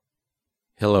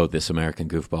Hello, This American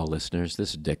Goofball listeners.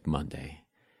 This is Dick Monday.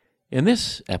 In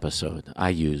this episode, I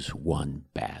use one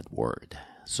bad word.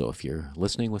 So if you're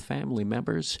listening with family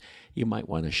members, you might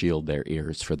want to shield their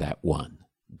ears for that one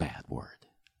bad word.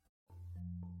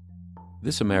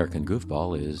 This American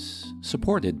Goofball is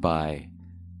supported by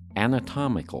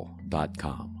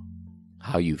Anatomical.com.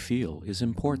 How you feel is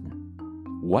important.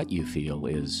 What you feel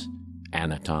is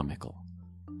anatomical.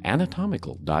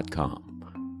 Anatomical.com.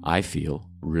 I feel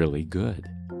really good.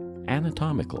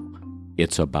 Anatomical.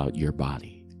 It's about your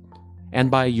body. And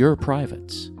by your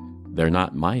privates. They're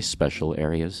not my special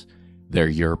areas. They're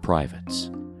your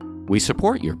privates. We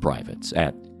support your privates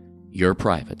at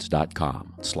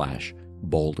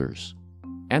yourprivates.com/boulders.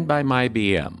 And by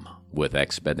MyBM. With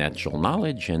exponential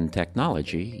knowledge and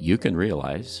technology, you can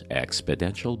realize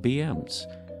exponential BMs.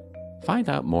 Find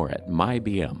out more at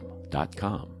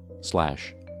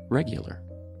mybm.com/regular.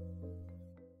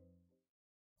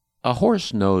 A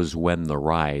horse knows when the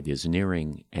ride is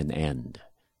nearing an end.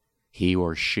 He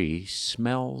or she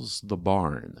smells the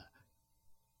barn.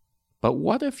 But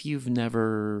what if you've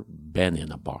never been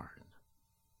in a barn?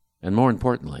 And more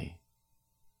importantly,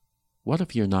 what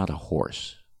if you're not a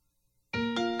horse?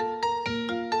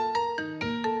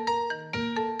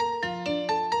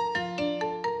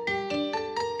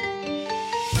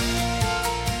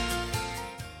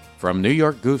 From New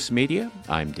York Goofs Media,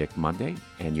 I'm Dick Monday,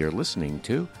 and you're listening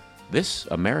to This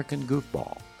American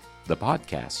Goofball, the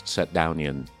podcast set down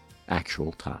in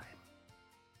actual time.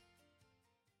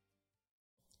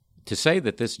 To say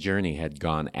that this journey had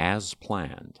gone as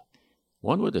planned,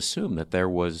 one would assume that there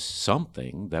was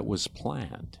something that was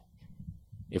planned.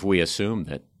 If we assume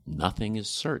that nothing is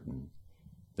certain,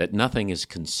 that nothing is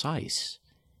concise,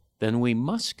 then we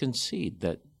must concede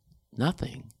that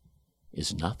nothing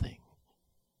is nothing.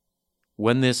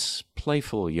 When this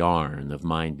playful yarn of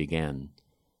mine began,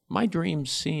 my dreams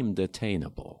seemed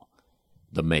attainable.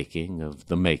 The making of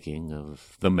the making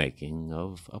of the making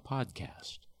of a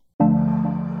podcast.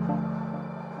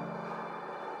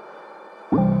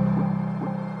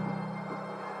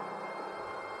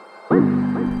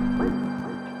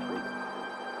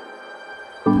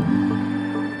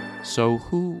 So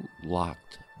who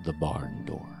locked the barn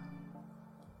door?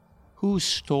 Who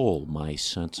stole my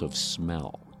sense of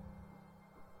smell?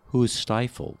 Who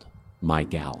stifled my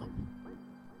gallop?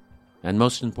 And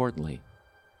most importantly,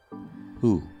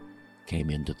 who came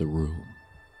into the room?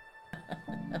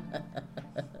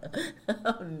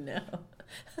 Oh, no.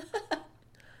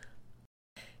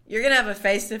 You're going to have a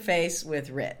face-to-face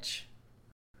with Rich.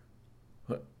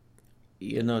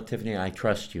 You know, Tiffany, I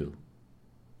trust you.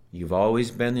 You've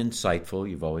always been insightful.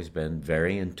 You've always been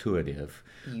very intuitive.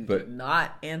 You did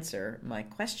not answer my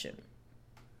question.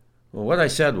 Well, what I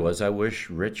said was I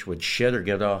wish Rich would shit or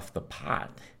get off the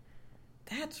pot.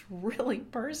 That's really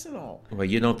personal. Well,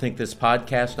 you don't think this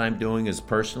podcast I'm doing is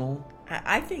personal?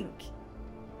 I think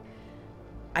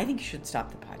you should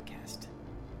stop the podcast.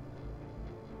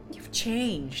 You've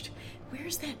changed.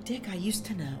 Where's that Dick I used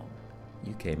to know?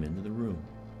 You came into the room.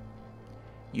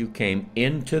 You came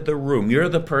into the room. You're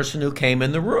the person who came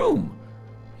in the room.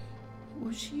 It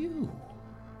was you.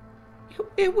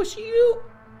 It was you.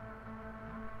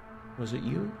 Was it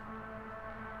you?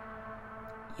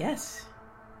 Yes.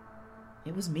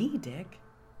 It was me, Dick.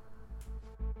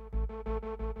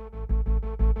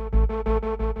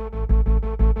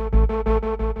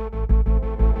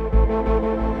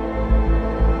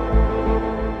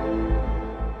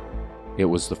 It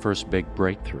was the first big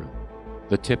breakthrough,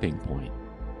 the tipping point.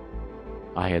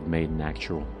 I had made an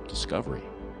actual discovery,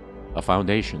 a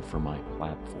foundation for my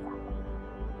platform.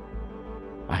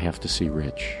 I have to see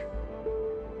Rich.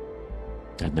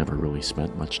 I'd never really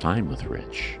spent much time with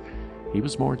Rich. He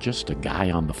was more just a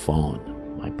guy on the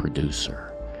phone, my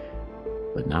producer.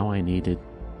 But now I needed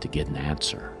to get an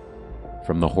answer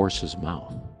from the horse's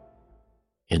mouth,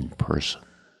 in person.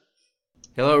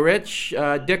 Hello, Rich.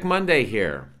 Dick Monday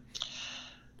here.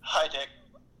 Hi, Dick.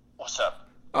 What's up?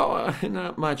 Oh,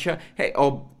 not much. Hey,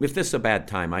 if this is a bad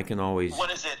time, I can always... What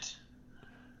is it?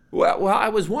 Well, I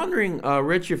was wondering,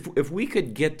 Rich, if we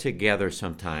could get together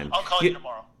sometime. I'll call you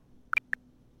tomorrow.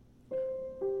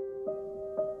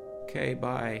 Okay,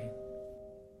 bye.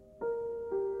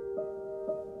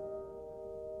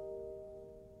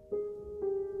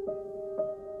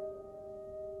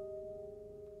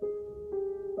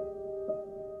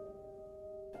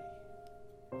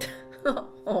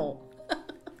 Oh.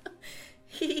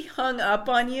 He hung up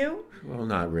on you? Well,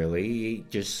 not really. He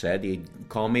just said he'd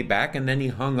call me back, and then he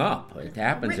hung up. It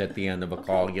happens at the end of a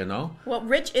call, you know. Well,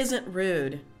 Rich isn't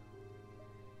rude.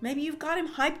 Maybe you've got him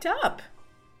hyped up.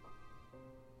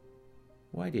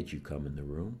 Why did you come in the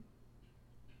room?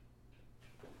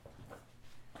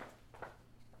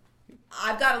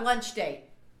 I've got a lunch date.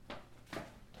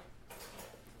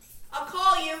 I'll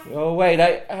call you. Oh, wait,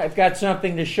 I've got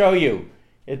something to show you.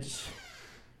 It's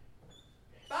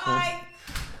Bye.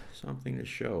 something to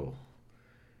show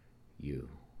you.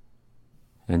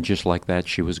 And just like that,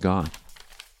 she was gone.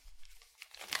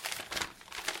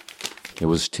 It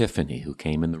was Tiffany who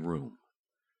came in the room.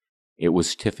 It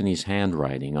was Tiffany's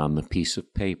handwriting on the piece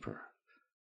of paper.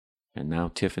 And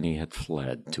now Tiffany had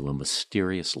fled to a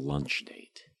mysterious lunch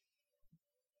date.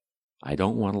 I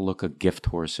don't want to look a gift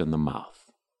horse in the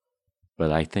mouth,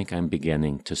 but I think I'm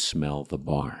beginning to smell the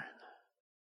barn.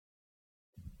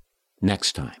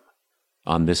 Next time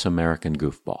on This American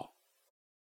Goofball.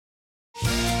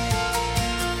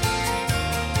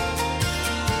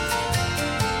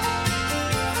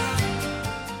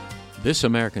 This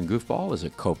American Goofball is a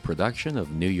co-production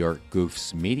of New York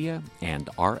Goofs Media and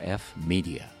RF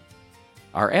Media.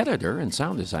 Our editor and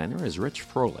sound designer is Rich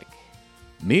Froelich.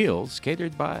 Meals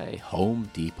catered by Home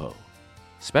Depot.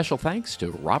 Special thanks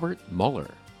to Robert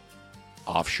Mueller.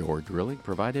 Offshore drilling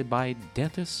provided by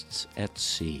Dentists at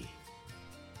Sea.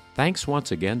 Thanks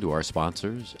once again to our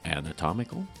sponsors,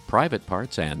 Anatomical, Private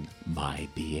Parts, and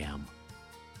MyBM.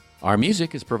 Our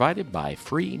music is provided by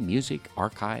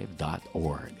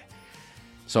freemusicarchive.org.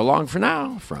 So long for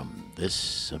now from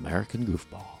This American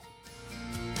Goofball.